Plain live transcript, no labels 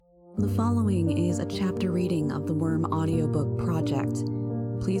The following is a chapter reading of the Worm audiobook project.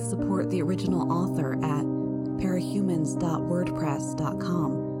 Please support the original author at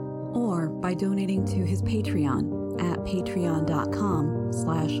parahumans.wordpress.com or by donating to his Patreon at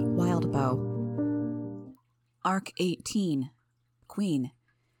patreon.com/wildbow. Arc 18, Queen,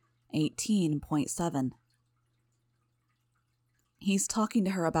 18.7. He's talking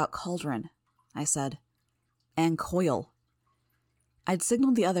to her about Cauldron, I said, and Coil. I'd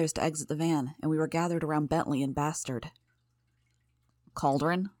signaled the others to exit the van, and we were gathered around Bentley and Bastard.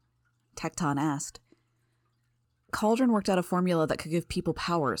 Cauldron? Tecton asked. Cauldron worked out a formula that could give people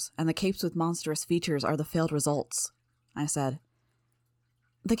powers, and the capes with monstrous features are the failed results, I said.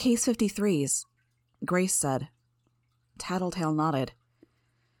 The Case 53s, Grace said. Tattletale nodded.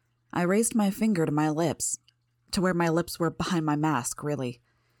 I raised my finger to my lips, to where my lips were behind my mask, really.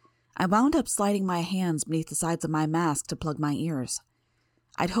 I wound up sliding my hands beneath the sides of my mask to plug my ears.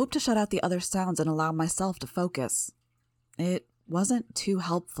 I'd hoped to shut out the other sounds and allow myself to focus. It wasn't too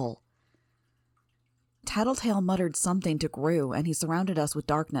helpful. Tattletale muttered something to Gru, and he surrounded us with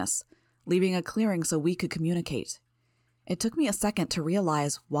darkness, leaving a clearing so we could communicate. It took me a second to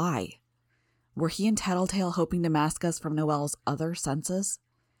realize why. Were he and Tattletale hoping to mask us from Noelle's other senses?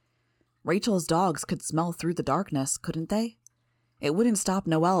 Rachel's dogs could smell through the darkness, couldn't they? It wouldn't stop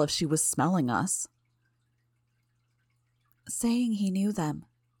Noelle if she was smelling us. Saying he knew them,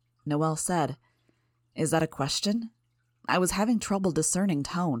 Noelle said. Is that a question? I was having trouble discerning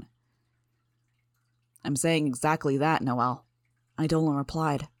tone. I'm saying exactly that, Noelle, Eidolon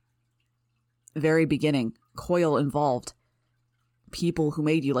replied. Very beginning, Coil involved. People who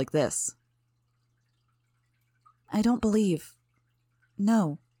made you like this. I don't believe.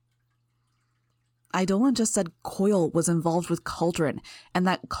 No. Eidolon just said Coil was involved with Cauldron, and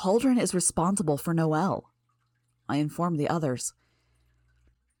that Cauldron is responsible for Noelle. I informed the others.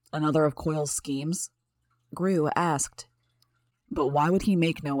 Another of Coil's schemes? Gru asked. But why would he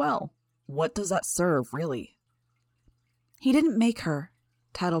make Noelle? What does that serve, really? He didn't make her,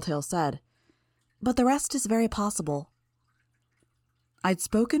 Tattletale said. But the rest is very possible. I'd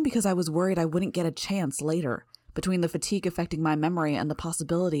spoken because I was worried I wouldn't get a chance later, between the fatigue affecting my memory and the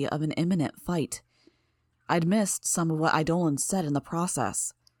possibility of an imminent fight. I'd missed some of what Eidolon said in the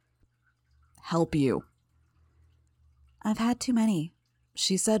process. Help you. I've had too many.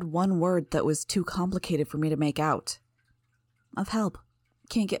 She said one word that was too complicated for me to make out. Of help.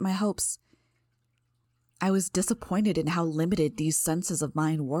 Can't get my hopes. I was disappointed in how limited these senses of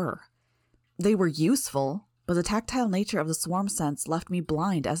mine were. They were useful, but the tactile nature of the swarm sense left me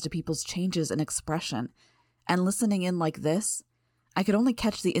blind as to people's changes in expression, and listening in like this, I could only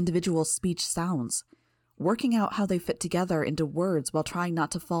catch the individual speech sounds, working out how they fit together into words while trying not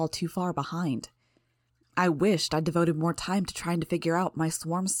to fall too far behind. I wished I'd devoted more time to trying to figure out my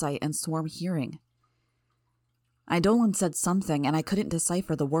swarm sight and swarm hearing. Eidolon said something, and I couldn't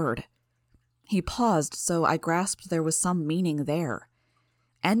decipher the word. He paused, so I grasped there was some meaning there.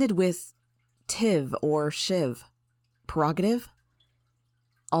 Ended with tiv or shiv. Prerogative?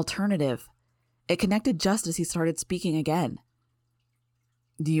 Alternative. It connected just as he started speaking again.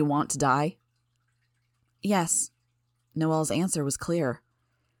 Do you want to die? Yes. Noelle's answer was clear.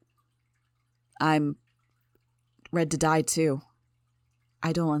 I'm ready to die too,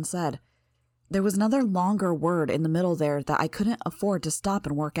 Eidolon said. There was another longer word in the middle there that I couldn't afford to stop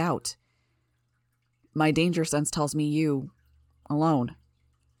and work out. My danger sense tells me you, alone.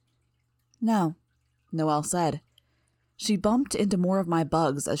 No, Noelle said. She bumped into more of my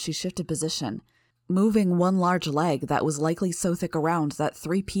bugs as she shifted position, moving one large leg that was likely so thick around that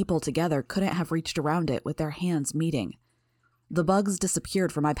 3 people together couldn't have reached around it with their hands meeting. The bugs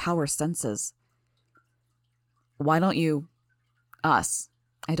disappeared from my power senses. Why don't you... Us,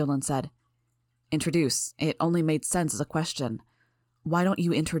 Eidolon said. Introduce. It only made sense as a question. Why don't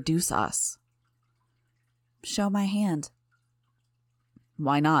you introduce us? Show my hand.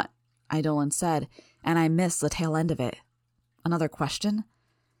 Why not? Eidolon said, and I missed the tail end of it. Another question?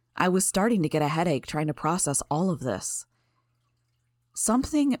 I was starting to get a headache trying to process all of this.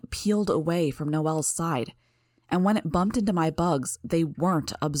 Something peeled away from Noelle's side, and when it bumped into my bugs, they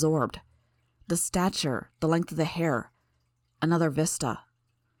weren't absorbed. The stature, the length of the hair, another vista.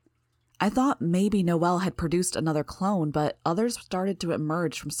 I thought maybe Noelle had produced another clone, but others started to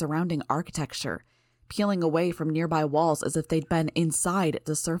emerge from surrounding architecture, peeling away from nearby walls as if they'd been inside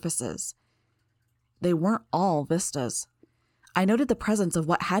the surfaces. They weren't all vistas. I noted the presence of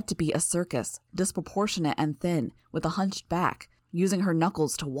what had to be a circus, disproportionate and thin, with a hunched back, using her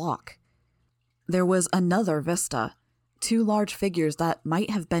knuckles to walk. There was another vista, 2 large figures that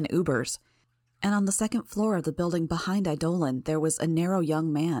might have been Ubers, and on the second floor of the building behind Eidolon there was a narrow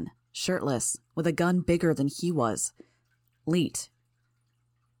young man, shirtless, with a gun bigger than he was. Leet.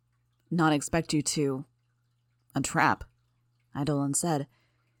 Not expect you to. A trap, Eidolon said.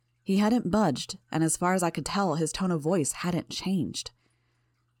 He hadn't budged, and as far as I could tell, his tone of voice hadn't changed.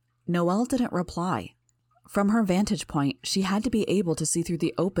 Noelle didn't reply. From her vantage point, she had to be able to see through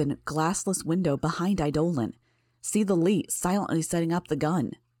the open, glassless window behind Eidolon, see the Leet silently setting up the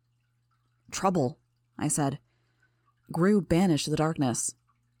gun. Trouble, I said. Gru banished the darkness.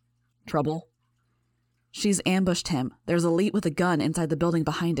 Trouble? She's ambushed him. There's a Leet with a gun inside the building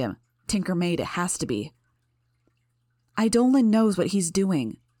behind him. Tinker Maid, it has to be. Eidolon knows what he's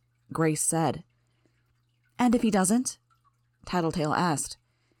doing, Grace said. And if he doesn't? Tattletale asked.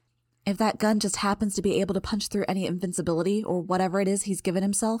 If that gun just happens to be able to punch through any invincibility or whatever it is he's given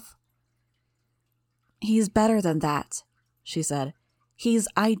himself? He's better than that, she said. He's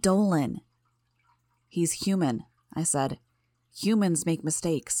Eidolon. He's human, I said. Humans make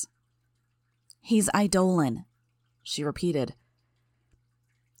mistakes. He's Eidolon, she repeated.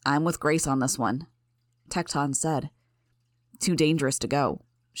 I'm with Grace on this one, Tecton said. Too dangerous to go.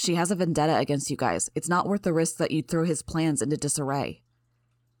 She has a vendetta against you guys. It's not worth the risk that you'd throw his plans into disarray.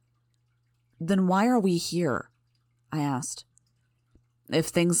 Then why are we here? I asked. If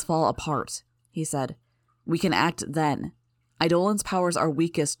things fall apart, he said, we can act then. Eidolon's powers are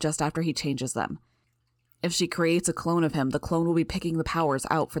weakest just after he changes them. If she creates a clone of him, the clone will be picking the powers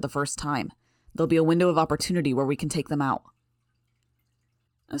out for the first time. There'll be a window of opportunity where we can take them out.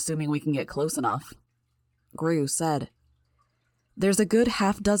 Assuming we can get close enough, Gru said. There's a good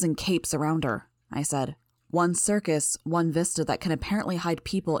half-dozen capes around her, I said. One circus, one vista that can apparently hide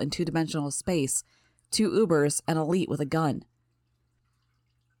people in two-dimensional space, 2 Ubers, and a Leet with a gun.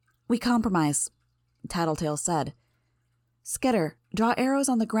 We compromise, Tattletale said. Skitter, draw arrows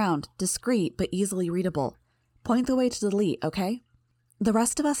on the ground, discreet but easily readable. Point the way to the Leet, okay? The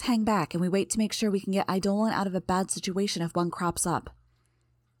rest of us hang back and we wait to make sure we can get Eidolon out of a bad situation if one crops up.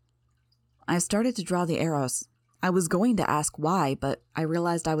 I started to draw the arrows. I was going to ask why, but I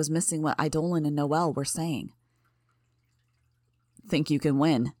realized I was missing what Eidolon and Noelle were saying. Think you can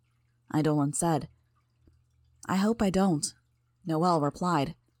win, Eidolon said. I hope I don't, Noelle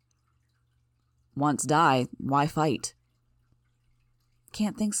replied. Once die, why fight?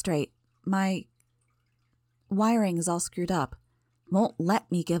 Can't think straight. My wiring is all screwed up. Won't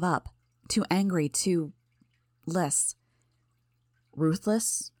let me give up. Too angry, too less.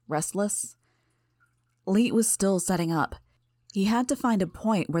 Ruthless? Restless? Leet was still setting up. He had to find a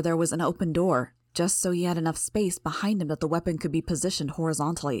point where there was an open door, just so he had enough space behind him that the weapon could be positioned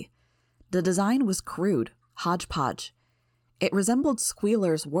horizontally. The design was crude, hodgepodge. It resembled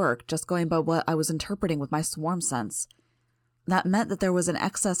Squealer's work, just going by what I was interpreting with my swarm sense. That meant that there was an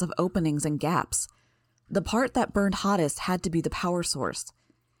excess of openings and gaps. The part that burned hottest had to be the power source.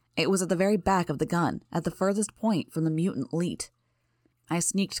 It was at the very back of the gun, at the furthest point from the mutant Leet. I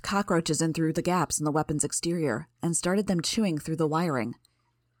sneaked cockroaches in through the gaps in the weapon's exterior and started them chewing through the wiring.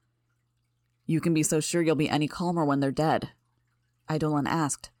 You can be so sure you'll be any calmer when they're dead, Eidolon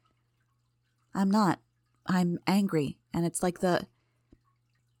asked. I'm not. I'm angry, and it's like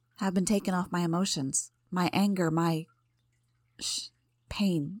I've been taken off my emotions, my anger, my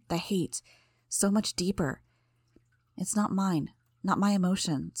pain, the hate, so much deeper. It's not mine, not my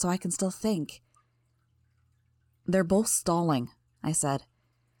emotion, so I can still think. They're both stalling, I said.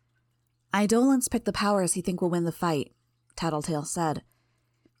 Eidolon's picked the powers he think will win the fight, Tattletale said,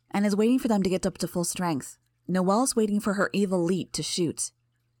 and is waiting for them to get up to full strength. Noelle's waiting for her evil Leet to shoot.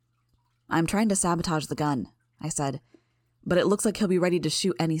 I'm trying to sabotage the gun, I said, but it looks like he'll be ready to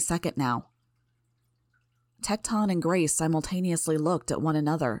shoot any second now. Tecton and Grace simultaneously looked at one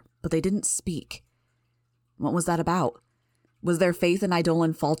another, but they didn't speak. What was that about? Was their faith in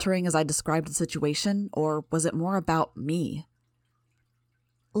Eidolon faltering as I described the situation, or was it more about me?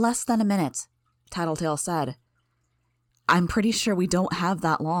 Less than a minute, Tattletale said. I'm pretty sure we don't have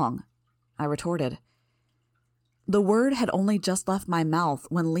that long, I retorted. The word had only just left my mouth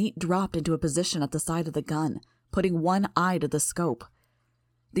when Leet dropped into a position at the side of the gun, putting one eye to the scope.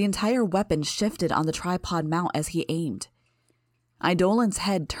 The entire weapon shifted on the tripod mount as he aimed. Eidolon's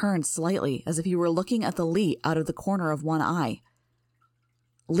head turned slightly as if he were looking at the Leet out of the corner of one eye.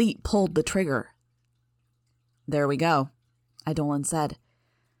 Leet pulled the trigger. There we go, Eidolon said.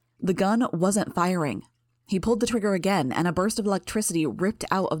 The gun wasn't firing. He pulled the trigger again, and a burst of electricity ripped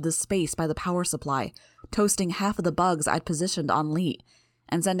out of the space by the power supply, toasting half of the bugs I'd positioned on Leet,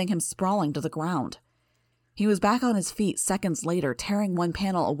 and sending him sprawling to the ground. He was back on his feet seconds later, tearing one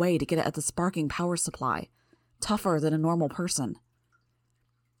panel away to get it at the sparking power supply, tougher than a normal person.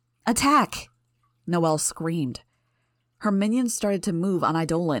 Attack! Noelle screamed. Her minions started to move on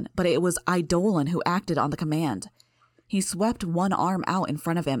Eidolon, but it was Eidolon who acted on the command. He swept one arm out in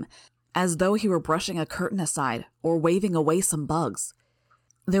front of him, as though he were brushing a curtain aside or waving away some bugs.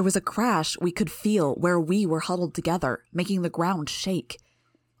 There was a crash we could feel where we were huddled together, making the ground shake.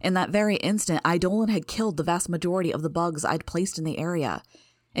 In that very instant, Eidolon had killed the vast majority of the bugs I'd placed in the area.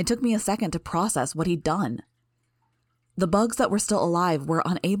 It took me a second to process what he'd done. The bugs that were still alive were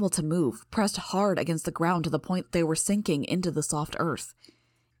unable to move, pressed hard against the ground to the point they were sinking into the soft earth.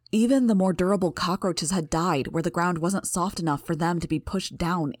 Even the more durable cockroaches had died where the ground wasn't soft enough for them to be pushed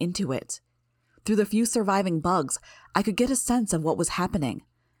down into it. Through the few surviving bugs, I could get a sense of what was happening.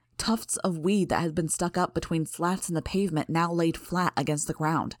 Tufts of weed that had been stuck up between slats in the pavement now laid flat against the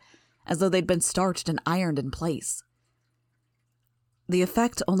ground, as though they'd been starched and ironed in place. The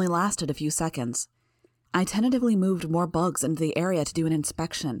effect only lasted a few seconds. I tentatively moved more bugs into the area to do an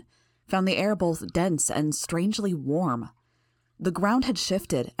inspection, found the air both dense and strangely warm. The ground had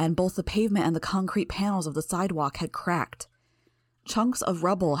shifted, and both the pavement and the concrete panels of the sidewalk had cracked. Chunks of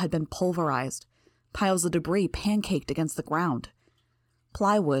rubble had been pulverized, piles of debris pancaked against the ground.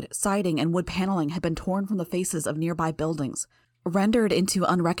 Plywood, siding, and wood paneling had been torn from the faces of nearby buildings, rendered into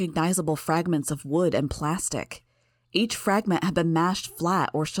unrecognizable fragments of wood and plastic. Each fragment had been mashed flat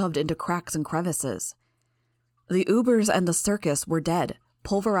or shoved into cracks and crevices. The Ubers and the circus were dead,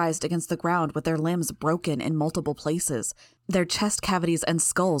 pulverized against the ground with their limbs broken in multiple places, their chest cavities and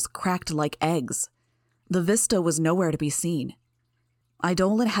skulls cracked like eggs. The vista was nowhere to be seen.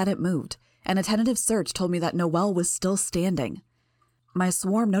 Eidolon hadn't moved, and a tentative search told me that Noelle was still standing. My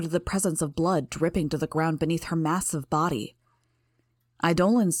swarm noted the presence of blood dripping to the ground beneath her massive body.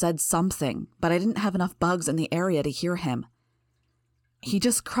 Eidolon said something, but I didn't have enough bugs in the area to hear him. He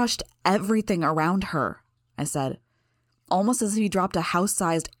just crushed everything around her, I said, almost as if he dropped a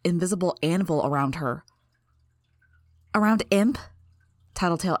house-sized, invisible anvil around her. Around Imp?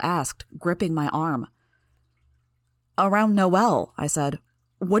 Tattletale asked, gripping my arm. Around Noelle, I said.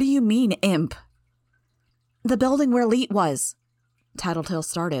 What do you mean, Imp? The building where Leet was, Tattletale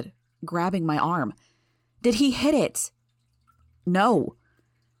started, grabbing my arm. Did he hit it? No.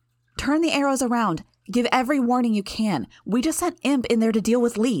 Turn the arrows around. Give every warning you can. We just sent Imp in there to deal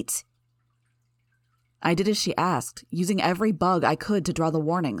with Leet. I did as she asked, using every bug I could to draw the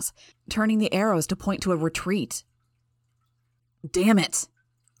warnings, turning the arrows to point to a retreat. Damn it,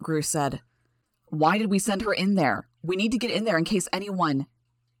 Gru said. Why did we send her in there? We need to get in there in case anyone...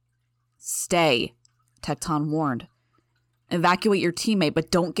 Stay, Tecton warned. Evacuate your teammate,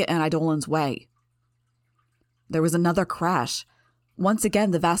 but don't get in Eidolon's way. There was another crash. Once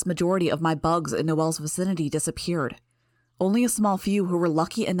again, the vast majority of my bugs in Noelle's vicinity disappeared. Only a small few who were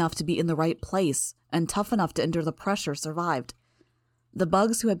lucky enough to be in the right place and tough enough to endure the pressure survived. The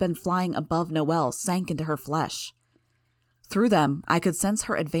bugs who had been flying above Noelle sank into her flesh. Through them, I could sense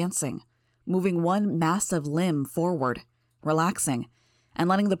her advancing, moving one massive limb forward, relaxing, and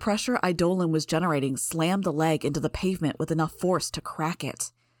letting the pressure Eidolon was generating slam the leg into the pavement with enough force to crack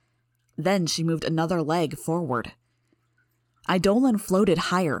it. Then she moved another leg forward. Eidolon floated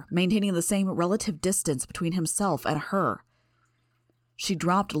higher, maintaining the same relative distance between himself and her. She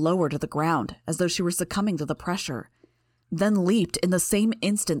dropped lower to the ground, as though she were succumbing to the pressure, then leaped in the same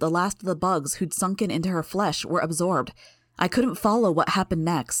instant the last of the bugs who'd sunken into her flesh were absorbed. I couldn't follow what happened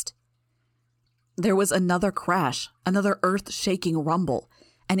next. There was another crash, another earth-shaking rumble,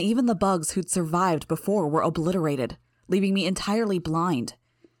 and even the bugs who'd survived before were obliterated, leaving me entirely blind.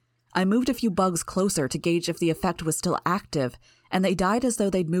 I moved a few bugs closer to gauge if the effect was still active, and they died as though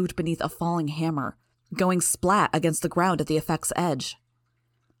they'd moved beneath a falling hammer, going splat against the ground at the effect's edge.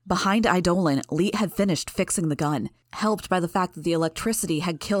 Behind Eidolon, Leet had finished fixing the gun, helped by the fact that the electricity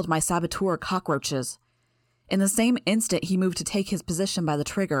had killed my saboteur cockroaches. In the same instant he moved to take his position by the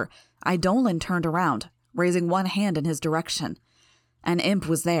trigger, Eidolon turned around, raising one hand in his direction. An imp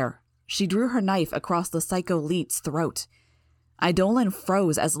was there. She drew her knife across the psycho Leet's throat. Eidolon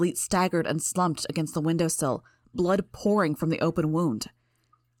froze as Leet staggered and slumped against the windowsill, blood pouring from the open wound.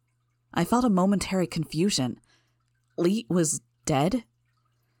 I felt a momentary confusion. Leet was dead?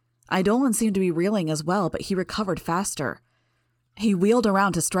 Eidolon seemed to be reeling as well, but he recovered faster. He wheeled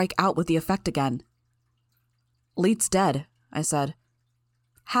around to strike out with the effect again. Leet's dead, I said.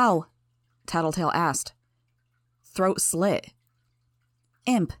 How? Tattletale asked. Throat slit.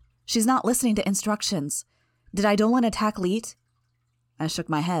 Imp, she's not listening to instructions. Did Eidolon attack Leet? I shook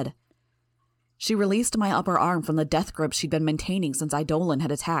my head. She released my upper arm from the death grip she'd been maintaining since Eidolon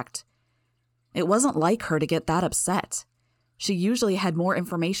had attacked. It wasn't like her to get that upset. She usually had more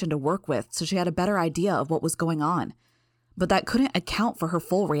information to work with, so she had a better idea of what was going on. But that couldn't account for her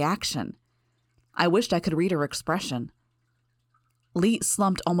full reaction. I wished I could read her expression. Lee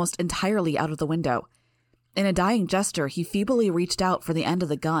slumped almost entirely out of the window. In a dying gesture, he feebly reached out for the end of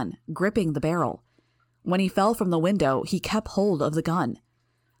the gun, gripping the barrel. When he fell from the window, he kept hold of the gun.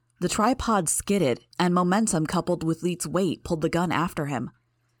 The tripod skidded, and momentum coupled with Leet's weight pulled the gun after him.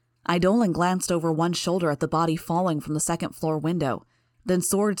 Eidolon glanced over one shoulder at the body falling from the second-floor window, then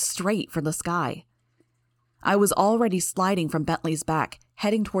soared straight for the sky. I was already sliding from Bentley's back,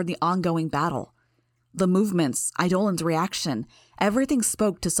 heading toward the ongoing battle. The movements, Eidolon's reaction, everything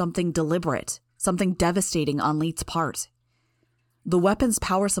spoke to something deliberate, something devastating on Leet's part. The weapon's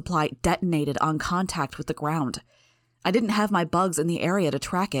power supply detonated on contact with the ground. I didn't have my bugs in the area to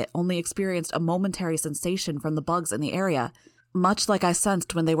track it, only experienced a momentary sensation from the bugs in the area, much like I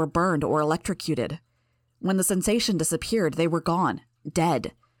sensed when they were burned or electrocuted. When the sensation disappeared, they were gone,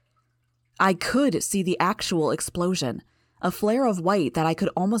 dead. I could see the actual explosion, a flare of white that I could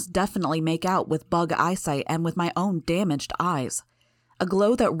almost definitely make out with bug eyesight and with my own damaged eyes, a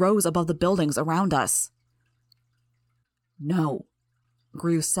glow that rose above the buildings around us. "No,"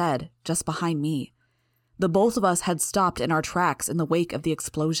 Gru said, just behind me. The both of us had stopped in our tracks in the wake of the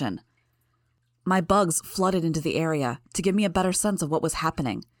explosion. My bugs flooded into the area to give me a better sense of what was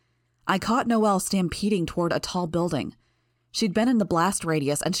happening. I caught Noelle stampeding toward a tall building. She'd been in the blast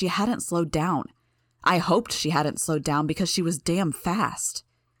radius and she hadn't slowed down. I hoped she hadn't slowed down because she was damn fast.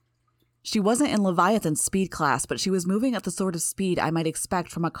 She wasn't in Leviathan's speed class, but she was moving at the sort of speed I might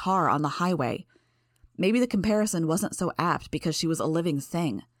expect from a car on the highway. Maybe the comparison wasn't so apt because she was a living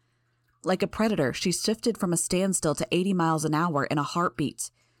thing. Like a predator, she shifted from a standstill to 80 miles an hour in a heartbeat.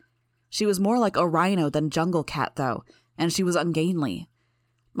 She was more like a rhino than Jungle Cat, though, and she was ungainly.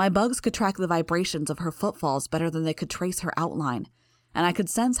 My bugs could track the vibrations of her footfalls better than they could trace her outline, and I could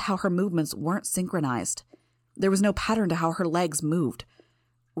sense how her movements weren't synchronized. There was no pattern to how her legs moved.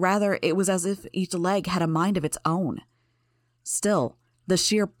 Rather, it was as if each leg had a mind of its own. Still, the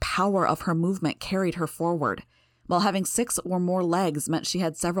sheer power of her movement carried her forward, while having 6 or more legs meant she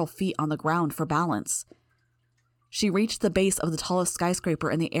had several feet on the ground for balance. She reached the base of the tallest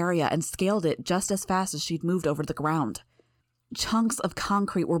skyscraper in the area and scaled it just as fast as she'd moved over the ground. Chunks of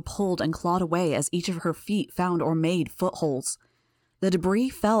concrete were pulled and clawed away as each of her feet found or made footholds. The debris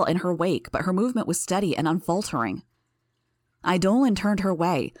fell in her wake, but her movement was steady and unfaltering. Eidolon turned her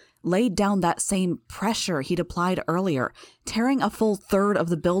way, laid down that same pressure he'd applied earlier, tearing a full third of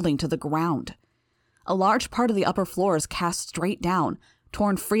the building to the ground. A large part of the upper floors cast straight down,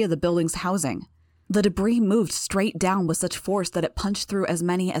 torn free of the building's housing. The debris moved straight down with such force that it punched through as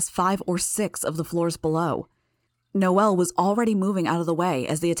many as 5 or 6 of the floors below. Noelle was already moving out of the way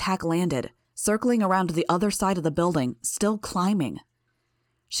as the attack landed, circling around to the other side of the building, still climbing.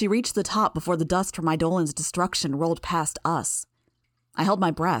 She reached the top before the dust from Eidolon's destruction rolled past us. I held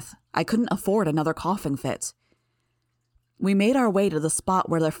my breath. I couldn't afford another coughing fit. We made our way to the spot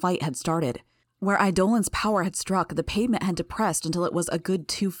where their fight had started. Where Eidolon's power had struck, the pavement had depressed until it was a good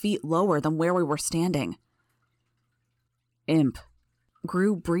 2 feet lower than where we were standing. "Imp."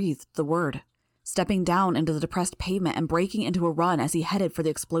 Gru breathed the word, stepping down into the depressed pavement and breaking into a run as he headed for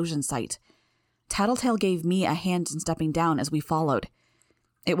the explosion site. Tattletale gave me a hand in stepping down as we followed.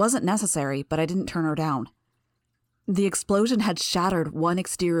 It wasn't necessary, but I didn't turn her down. The explosion had shattered one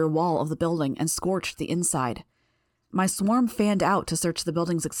exterior wall of the building and scorched the inside. My swarm fanned out to search the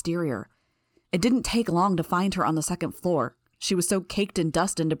building's exterior. It didn't take long to find her on the second floor. She was so caked in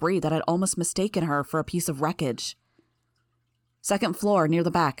dust and debris that I'd almost mistaken her for a piece of wreckage. "Second floor, near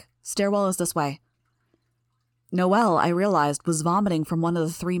the back. Stairwell is this way." Noelle, I realized, was vomiting from one of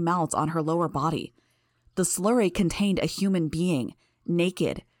the 3 mouths on her lower body. The slurry contained a human being,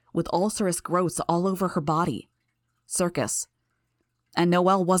 naked, with ulcerous growths all over her body. Circus. And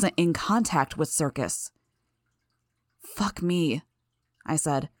Noelle wasn't in contact with Circus. "Fuck me," I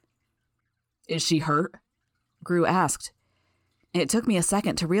said. "Is she hurt?" Gru asked. It took me a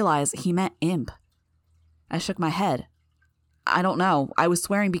second to realize he meant Imp. I shook my head. "I don't know. I was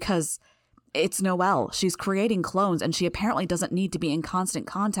swearing because it's Noelle. She's creating clones and she apparently doesn't need to be in constant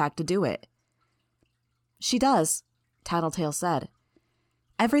contact to do it." "She does," Tattletale said.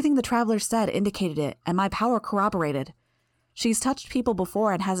 "Everything the Travelers said indicated it, and my power corroborated. She's touched people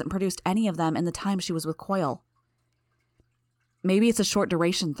before and hasn't produced any of them in the time she was with Coil." "Maybe it's a short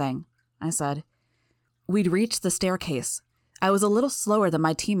duration thing," I said. We'd reached the staircase. I was a little slower than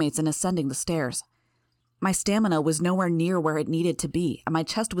my teammates in ascending the stairs. My stamina was nowhere near where it needed to be, and my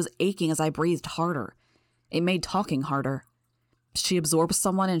chest was aching as I breathed harder. It made talking harder. She absorbs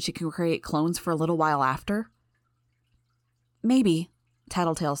someone and she can create clones for a little while after? "Maybe,"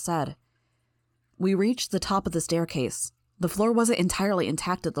 Tattletale said. We reached the top of the staircase. The floor wasn't entirely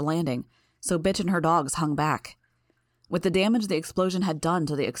intact at the landing, so Bitch and her dogs hung back. With the damage the explosion had done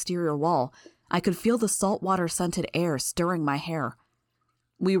to the exterior wall, I could feel the saltwater-scented air stirring my hair.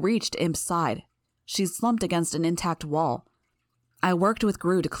 We reached Imp's side. She slumped against an intact wall. I worked with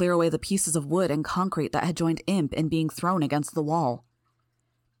Gru to clear away the pieces of wood and concrete that had joined Imp in being thrown against the wall.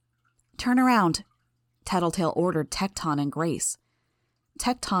 "Turn around," Tattletale ordered Tecton and Grace.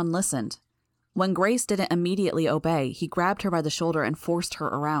 Tecton listened. When Grace didn't immediately obey, he grabbed her by the shoulder and forced her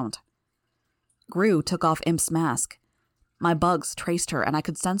around. Gru took off Imp's mask. My bugs traced her, and I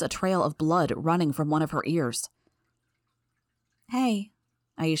could sense a trail of blood running from one of her ears. "Hey,"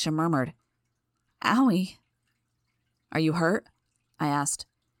 Aisha murmured. "Owie." "Are you hurt?" I asked.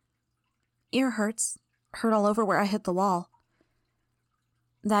 "Ear hurts. Hurt all over where I hit the wall."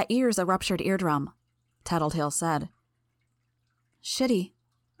 "That ear's a ruptured eardrum," Tattletale said. "Shitty,"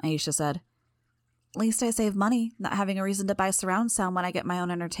 Aisha said. "Least I save money, not having a reason to buy surround sound when I get my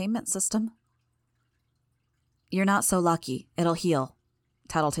own entertainment system." "You're not so lucky. It'll heal,"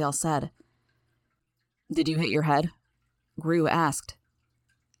 Tattletale said. "Did you hit your head?" Gru asked.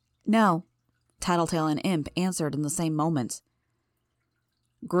 "No," Tattletale and Imp answered in the same moment.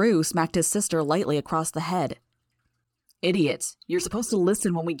 Gru smacked his sister lightly across the head. "Idiot! You're supposed to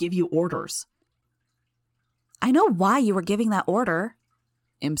listen when we give you orders." "I know why you were giving that order,"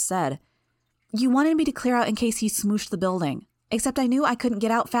 Imp said. "You wanted me to clear out in case he smooshed the building, except I knew I couldn't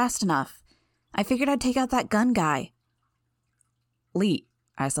get out fast enough. I figured I'd take out that gun guy." "Lee,"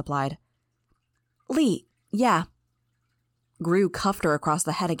 I supplied. "Lee, yeah." Gru cuffed her across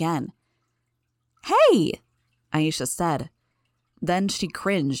the head again. "Hey!" Aisha said. Then she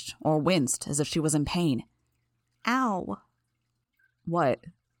cringed or winced as if she was in pain. "Ow." "What?"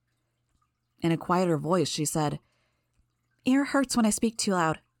 In a quieter voice, she said, "Ear hurts when I speak too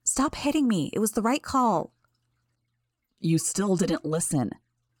loud. Stop hitting me. It was the right call." "You still didn't listen,"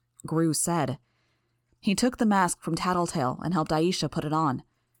 Gru said. He took the mask from Tattletale and helped Aisha put it on.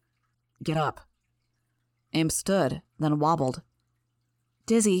 "Get up." Imp stood, then wobbled.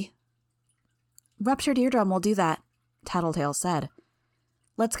 "Dizzy." "Ruptured eardrum will do that," Tattletale said.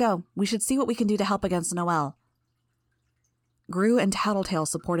 "Let's go. We should see what we can do to help against Noelle." Gru and Tattletale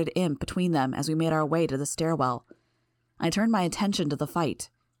supported Imp between them as we made our way to the stairwell. I turned my attention to the fight.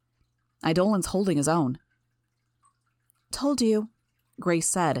 Eidolon's holding his own. "Told you," Grace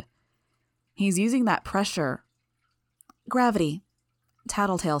said. "He's using that pressure." "Gravity,"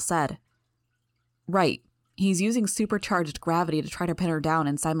 Tattletale said. "Right. He's using supercharged gravity to try to pin her down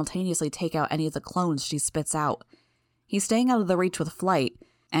and simultaneously take out any of the clones she spits out. He's staying out of the reach with flight,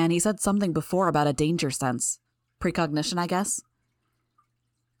 and he said something before about a danger sense. Precognition, I guess?"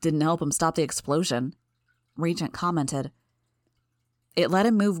 "Didn't help him stop the explosion," Regent commented. "It let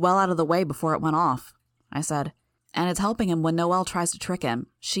him move well out of the way before it went off," I said. "And it's helping him when Noelle tries to trick him.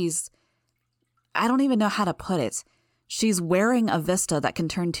 I don't even know how to put it. She's wearing a Vista that can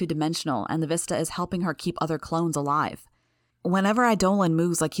turn two-dimensional, and the Vista is helping her keep other clones alive. Whenever Eidolon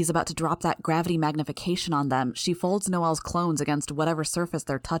moves like he's about to drop that gravity magnification on them, she folds Noelle's clones against whatever surface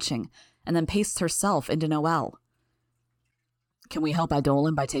they're touching, and then pastes herself into Noelle." "Can we help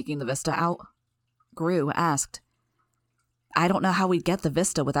Eidolon by taking the Vista out?" Gru asked. "I don't know how we'd get the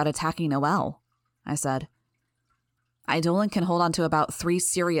Vista without attacking Noelle," I said. "Eidolon can hold on to about 3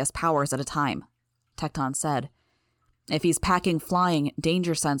 serious powers at a time," Tecton said. "If he's packing flying,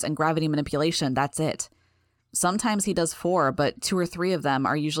 danger sense, and gravity manipulation, that's it. Sometimes he does 4, but 2 or 3 of them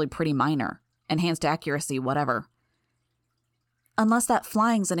are usually pretty minor. Enhanced accuracy, whatever." "Unless that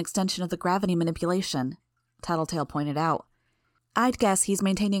flying's an extension of the gravity manipulation," Tattletale pointed out. "I'd guess he's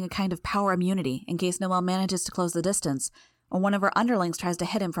maintaining a kind of power immunity in case Noelle manages to close the distance, or one of her underlings tries to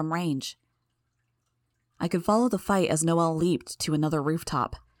hit him from range." I could follow the fight as Noelle leaped to another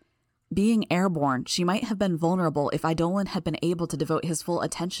rooftop. Being airborne, she might have been vulnerable if Eidolon had been able to devote his full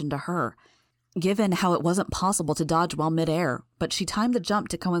attention to her, given how it wasn't possible to dodge while midair, but she timed the jump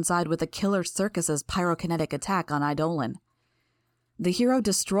to coincide with the Killer Circus's pyrokinetic attack on Eidolon. The hero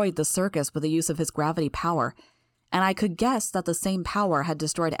destroyed the circus with the use of his gravity power, and I could guess that the same power had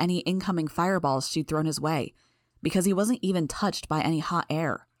destroyed any incoming fireballs she'd thrown his way, because he wasn't even touched by any hot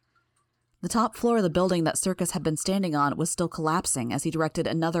air. The top floor of the building that Circus had been standing on was still collapsing as he directed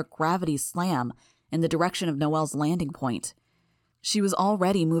another gravity slam in the direction of Noelle's landing point. She was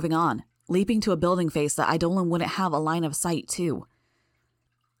already moving on, leaping to a building face that Eidolon wouldn't have a line of sight to.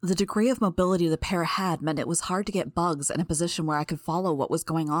 The degree of mobility the pair had meant it was hard to get bugs in a position where I could follow what was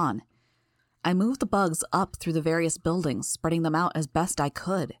going on. I moved the bugs up through the various buildings, spreading them out as best I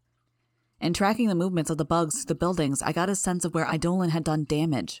could. In tracking the movements of the bugs through the buildings, I got a sense of where Eidolon had done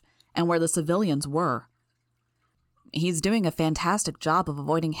damage, and where the civilians were. He's doing a fantastic job of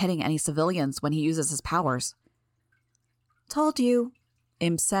avoiding hitting any civilians when he uses his powers. Told you,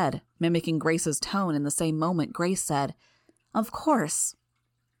 Imp said, mimicking Grace's tone in the same moment Grace said, Of course.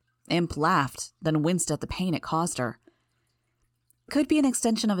 Imp laughed, then winced at the pain it caused her. Could be an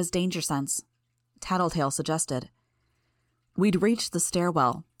extension of his danger sense, Tattletale suggested. We'd reached the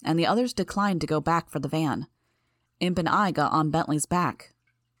stairwell, and the others declined to go back for the van. Imp and I got on Bentley's back.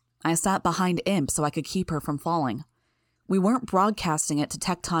 I sat behind Imp so I could keep her from falling. We weren't broadcasting it to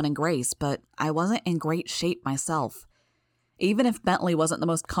Tecton and Grace, but I wasn't in great shape myself. Even if Bentley wasn't the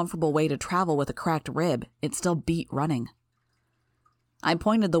most comfortable way to travel with a cracked rib, it still beat running. I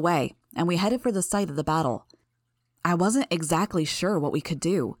pointed the way, and we headed for the site of the battle. I wasn't exactly sure what we could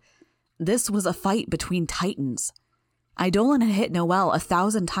do. This was a fight between titans. Eidolon had hit Noelle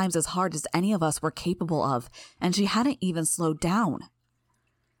 1,000 times as hard as any of us were capable of, and she hadn't even slowed down.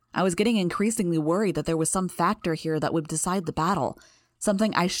 I was getting increasingly worried that there was some factor here that would decide the battle,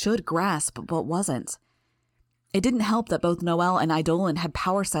 something I should grasp but wasn't. It didn't help that both Noelle and Eidolon had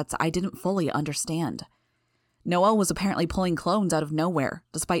power sets I didn't fully understand. Noelle was apparently pulling clones out of nowhere,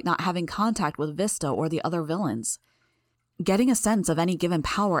 despite not having contact with Vista or the other villains. Getting a sense of any given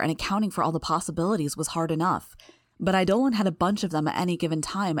power and accounting for all the possibilities was hard enough, but Eidolon had a bunch of them at any given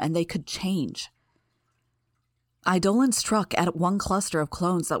time, and they could change. Eidolon struck at one cluster of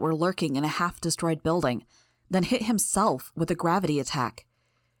clones that were lurking in a half-destroyed building, then hit himself with a gravity attack.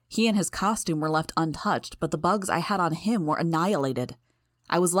 He and his costume were left untouched, but the bugs I had on him were annihilated.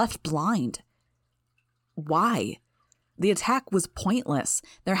 I was left blind. Why? The attack was pointless.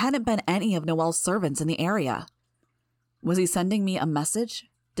 There hadn't been any of Noelle's servants in the area. Was he sending me a message?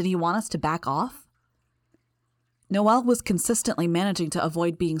 Did he want us to back off? Noelle was consistently managing to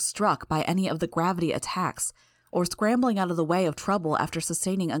avoid being struck by any of the gravity attacks, or scrambling out of the way of trouble after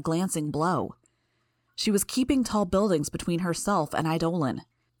sustaining a glancing blow. She was keeping tall buildings between herself and Eidolon.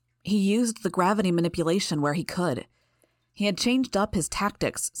 He used the gravity manipulation where he could. He had changed up his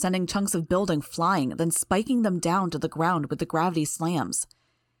tactics, sending chunks of building flying, then spiking them down to the ground with the gravity slams.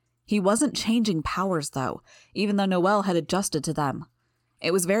 He wasn't changing powers, though, even though Noelle had adjusted to them.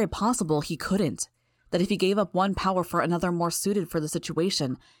 It was very possible he couldn't, that if he gave up one power for another more suited for the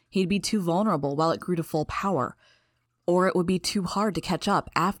situation, he'd be too vulnerable while it grew to full power, or it would be too hard to catch up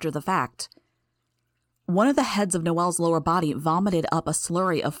after the fact. One of the heads of Noelle's lower body vomited up a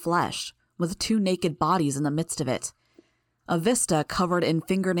slurry of flesh, with 2 naked bodies in the midst of it. A Vista covered in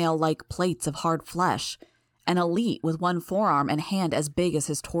fingernail-like plates of hard flesh, an Elite with one forearm and hand as big as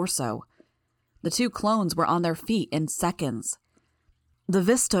his torso. The 2 clones were on their feet in seconds. The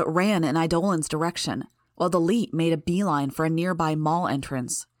Vista ran in Eidolon's direction, while the Elite made a beeline for a nearby mall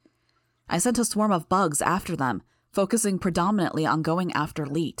entrance. I sent a swarm of bugs after them, focusing predominantly on going after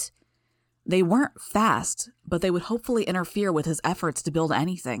Leet. They weren't fast, but they would hopefully interfere with his efforts to build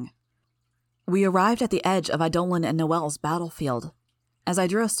anything. We arrived at the edge of Eidolon and Noelle's battlefield. As I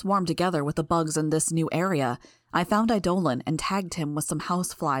drew a swarm together with the bugs in this new area, I found Eidolon and tagged him with some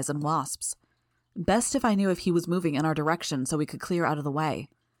houseflies and wasps. Best if I knew if he was moving in our direction so we could clear out of the way.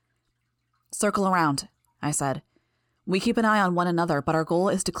 Circle around, I said. We keep an eye on one another, but our goal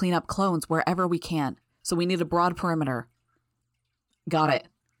is to clean up clones wherever we can, so we need a broad perimeter. Got it,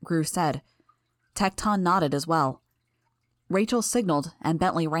 Gru said. Tecton nodded as well. Rachel signaled, and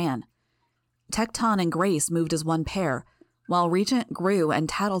Bentley ran. Tecton and Grace moved as one pair, while Regent, Gru, and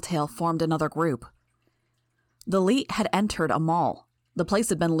Tattletale formed another group. The Leet had entered a mall. The place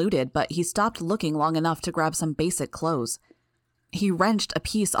had been looted, but he stopped looking long enough to grab some basic clothes. He wrenched a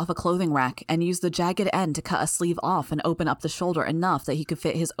piece off a clothing rack and used the jagged end to cut a sleeve off and open up the shoulder enough that he could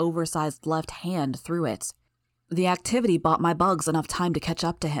fit his oversized left hand through it. The activity bought my bugs enough time to catch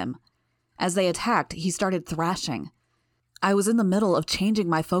up to him. As they attacked, he started thrashing. I was in the middle of changing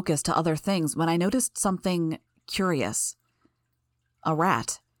my focus to other things when I noticed something curious. A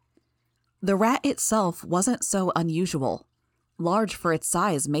rat. The rat itself wasn't so unusual. Large for its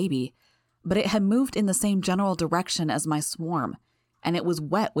size, maybe, but it had moved in the same general direction as my swarm, and it was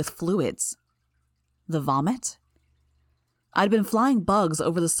wet with fluids. The vomit? I'd been flying bugs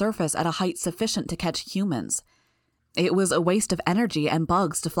over the surface at a height sufficient to catch humans. It was a waste of energy and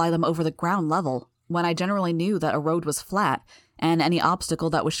bugs to fly them over the ground level, when I generally knew that a road was flat, and any obstacle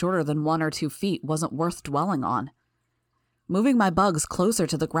that was shorter than 1 or 2 feet wasn't worth dwelling on. Moving my bugs closer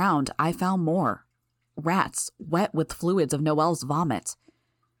to the ground, I found more. Rats, wet with fluids of Noelle's vomit.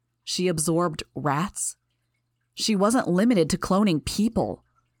 She absorbed rats? She wasn't limited to cloning people.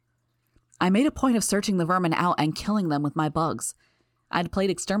 I made a point of searching the vermin out and killing them with my bugs. I'd played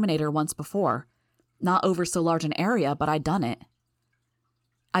exterminator once before. Not over so large an area, but I'd done it.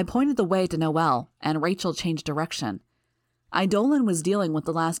 I pointed the way to Noelle, and Rachel changed direction. Eidolon was dealing with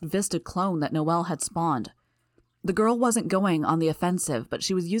the last Vista clone that Noelle had spawned. The girl wasn't going on the offensive, but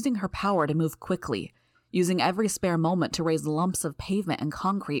she was using her power to move quickly, using every spare moment to raise lumps of pavement and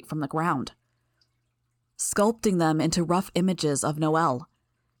concrete from the ground, sculpting them into rough images of Noelle.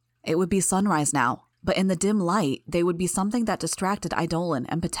 It would be sunrise now, but in the dim light, they would be something that distracted Eidolon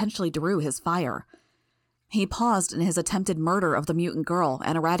and potentially drew his fire. He paused in his attempted murder of the mutant girl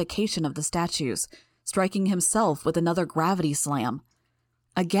and eradication of the statues, striking himself with another gravity slam.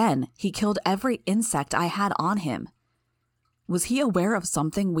 Again, he killed every insect I had on him. Was he aware of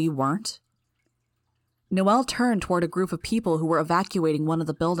something we weren't? Noelle turned toward a group of people who were evacuating one of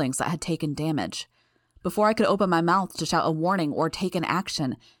the buildings that had taken damage. Before I could open my mouth to shout a warning or take an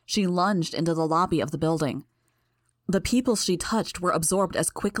action, she lunged into the lobby of the building. The people she touched were absorbed as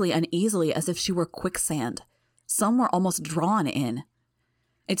quickly and easily as if she were quicksand. Some were almost drawn in.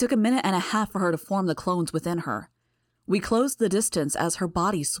 It took a minute and a half for her to form the clones within her. We closed the distance as her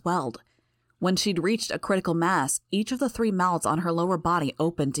body swelled. When she'd reached a critical mass, each of the 3 mouths on her lower body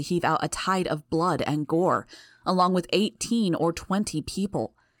opened to heave out a tide of blood and gore, along with 18 or 20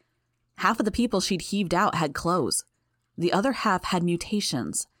 people. Half of the people she'd heaved out had clothes. The other half had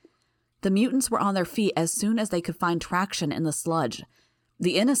mutations. The mutants were on their feet as soon as they could find traction in the sludge.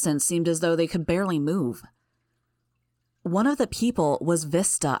 The innocents seemed as though they could barely move. One of the people was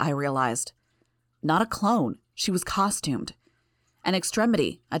Vista, I realized. Not a clone. She was costumed. An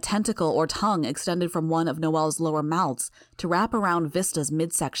extremity, a tentacle or tongue extended from one of Noelle's lower mouths to wrap around Vista's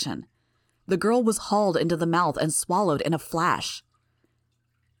midsection. The girl was hauled into the mouth and swallowed in a flash.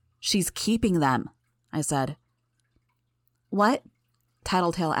 "She's keeping them," I said. "What?"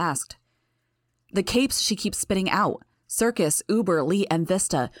 Tattletale asked. "The capes she keeps spitting out. Circus, Uber, Lee, and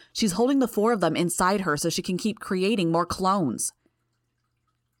Vista. She's holding the 4 of them inside her so she can keep creating more clones."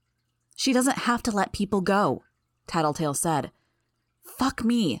 "She doesn't have to let people go," Tattletale said. "Fuck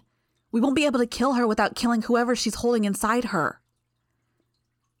me. We won't be able to kill her without killing whoever she's holding inside her."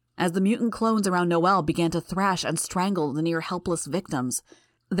 As the mutant clones around Noelle began to thrash and strangle the near helpless victims,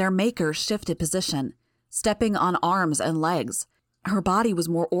 their maker shifted position, stepping on arms and legs. Her body was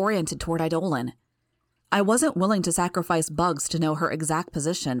more oriented toward Eidolon. I wasn't willing to sacrifice bugs to know her exact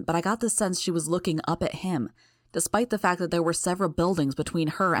position, but I got the sense she was looking up at him, despite the fact that there were several buildings between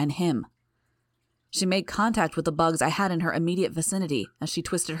her and him. She made contact with the bugs I had in her immediate vicinity as she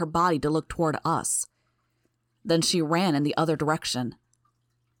twisted her body to look toward us. Then she ran in the other direction.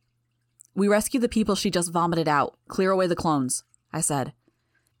 "We rescued the people she just vomited out. Clear away the clones," I said.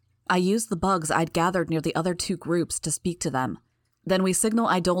 I used the bugs I'd gathered near the other 2 groups to speak to them. Then we signal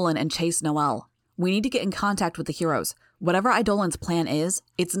Eidolon and chase Noelle. We need to get in contact with the heroes. Whatever Eidolon's plan is,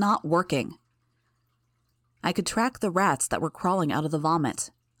 it's not working. I could track the rats that were crawling out of the vomit,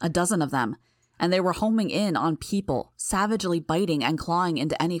 12 of them, and they were homing in on people, savagely biting and clawing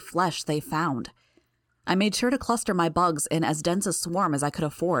into any flesh they found. I made sure to cluster my bugs in as dense a swarm as I could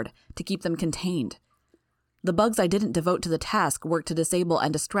afford to keep them contained. The bugs I didn't devote to the task worked to disable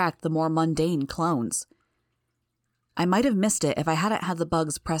and distract the more mundane clones. I might have missed it if I hadn't had the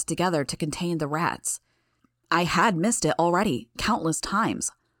bugs pressed together to contain the rats. I had missed it already, countless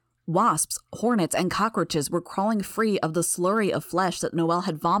times. Wasps, hornets, and cockroaches were crawling free of the slurry of flesh that Noelle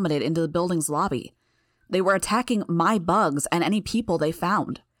had vomited into the building's lobby. They were attacking my bugs and any people they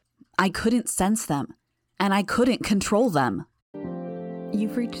found. I couldn't sense them, and I couldn't control them.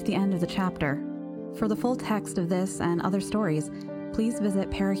 You've reached the end of the chapter. For the full text of this and other stories, please visit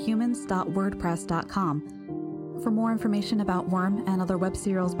parahumans.wordpress.com. For more information about Worm and other web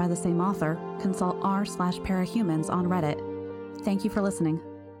serials by the same author, consult r/parahumans on Reddit. Thank you for listening.